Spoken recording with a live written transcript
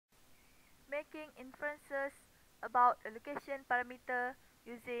making inferences about a location parameter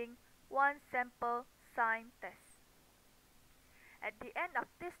using one sample sign test. At the end of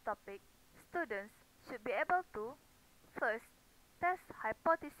this topic, students should be able to first test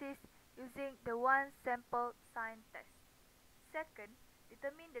hypothesis using the one sample sign test. Second,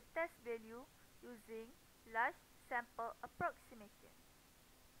 determine the test value using large sample approximation.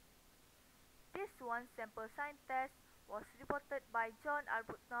 This one sample sign test was reported by John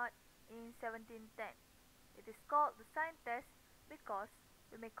Arbuthnot in 1710. It is called the sign test because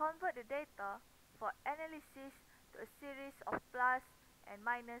we may convert the data for analysis to a series of plus and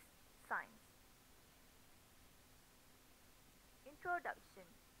minus signs. Introduction.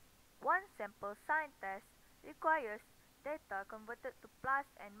 One sample sign test requires data converted to plus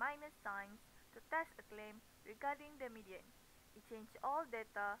and minus signs to test a claim regarding the median. We change all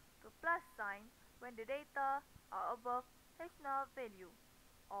data to plus sign when the data are above H0 value,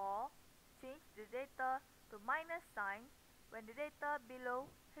 or change the data to minus sign when the data below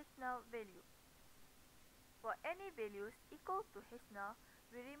H0 value. For any values equal to H0,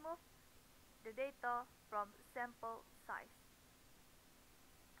 we remove the data from sample size.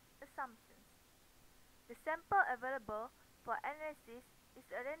 Assumptions. The sample available for analysis is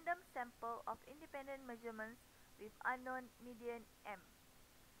a random sample of independent measurements with unknown median m.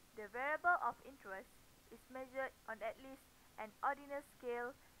 The variable of interest is measured on at least an ordinal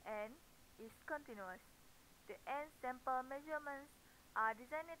scale and is continuous. The n sample measurements are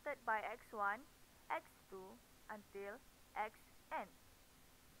designated by x1, x2 until xn.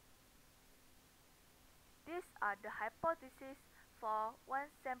 These are the hypotheses for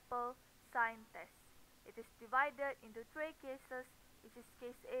one sample sign test. It is divided into three cases, which is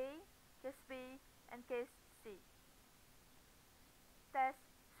case A, case B, and case C. Test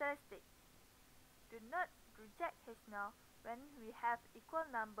statistic. Do not reject H0 when we have equal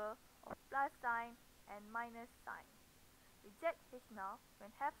number of plus sign and minus sign. Reject H0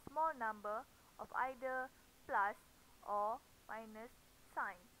 when have small number of either plus or minus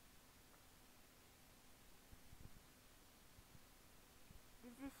signs.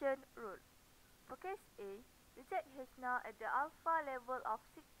 Decision rule. For case A, reject H0 at the alpha level of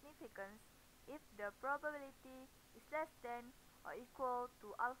significance if the probability is less than or equal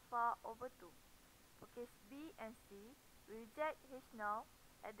to alpha over 2. For case B and C, we reject H0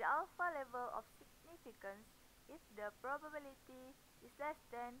 at the alpha level of significance if the probability is less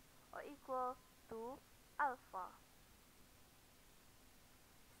than or equal to alpha.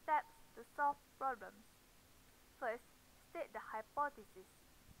 Steps to solve problems. First, state the hypothesis.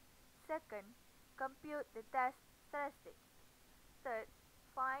 Second, compute the test statistic. Third,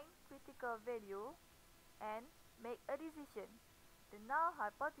 find critical value and make a decision. The null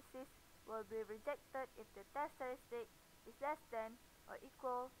hypothesis will be rejected if the test statistic is less than or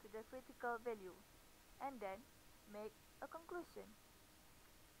equal to the critical value, and then make a conclusion.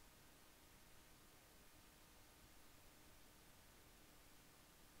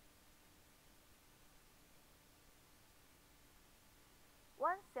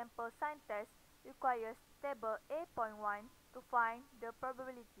 One sample sign test requires table A.1 to find the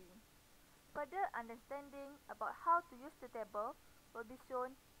probability. Further understanding about how to use the table will be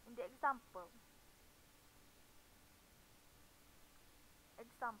shown in the example.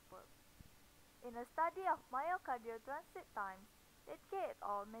 In a study of myocardial transit times, Redke et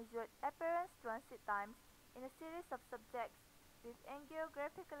al. Measured appearance transit times in a series of subjects with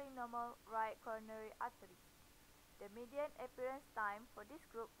angiographically normal right coronary arteries. The median appearance time for this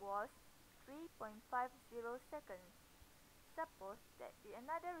group was 3.50 seconds. Suppose that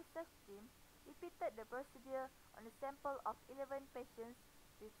another research team repeated the procedure on a sample of 11 patients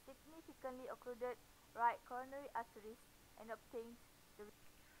with significantly occluded right coronary arteries and obtained the result.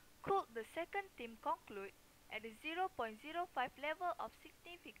 Could the second team conclude at the 0.05 level of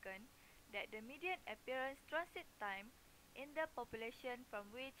significance that the median appearance transit time in the population from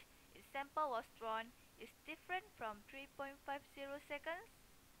which its sample was drawn is different from 3.50 seconds?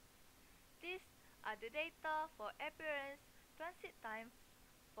 These are the data for appearance transit time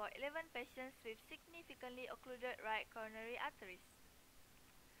for 11 patients with significantly occluded right coronary arteries.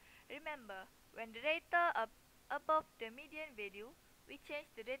 Remember, when the data are above the median value, we change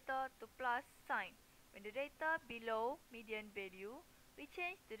the data to plus sign. When the data below median value, we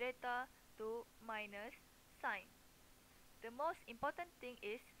change the data to minus sign. The most important thing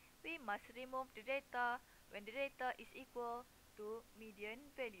is we must remove the data when the data is equal to median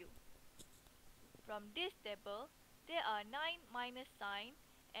value. From this table, there are 9 minus sign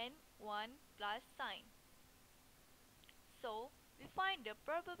and 1 plus sign. So, we find the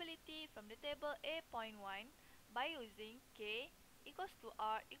probability from the table A.1 by using K equals to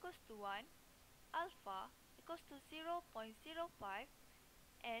R equals to 1 alpha equals to 0.05,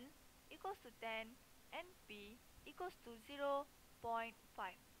 n equals to 10, and p equals to 0.5.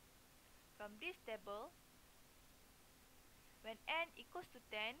 From this table, when n equals to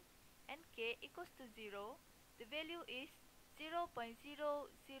 10 and k equals to 0, the value is 0.0010,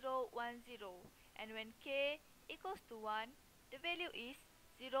 and when k equals to 1, the value is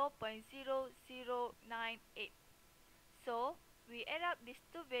 0.0098. So, we add up these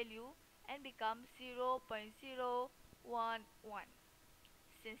two values and become 0.011.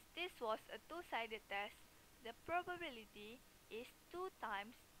 Since this was a two-sided test, the probability is 2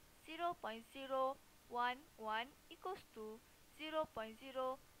 times 0.011 equals to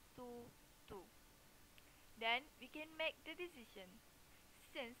 0.022. Then we can make the decision.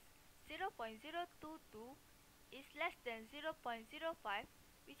 Since 0.022 is less than 0.05,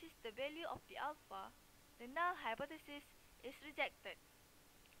 which is the value of the alpha, the null hypothesis is rejected.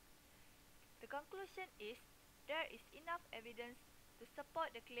 The conclusion is there is enough evidence to support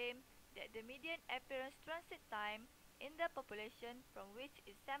the claim that the median appearance transit time in the population from which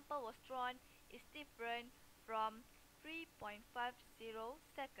its sample was drawn is different from 3.50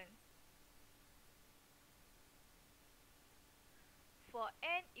 seconds. For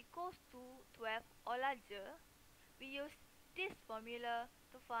n equals to 12 or larger, we use this formula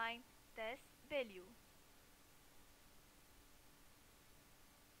to find test value.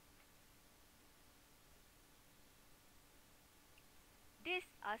 These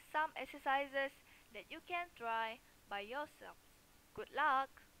are some exercises that you can try by yourself. Good luck!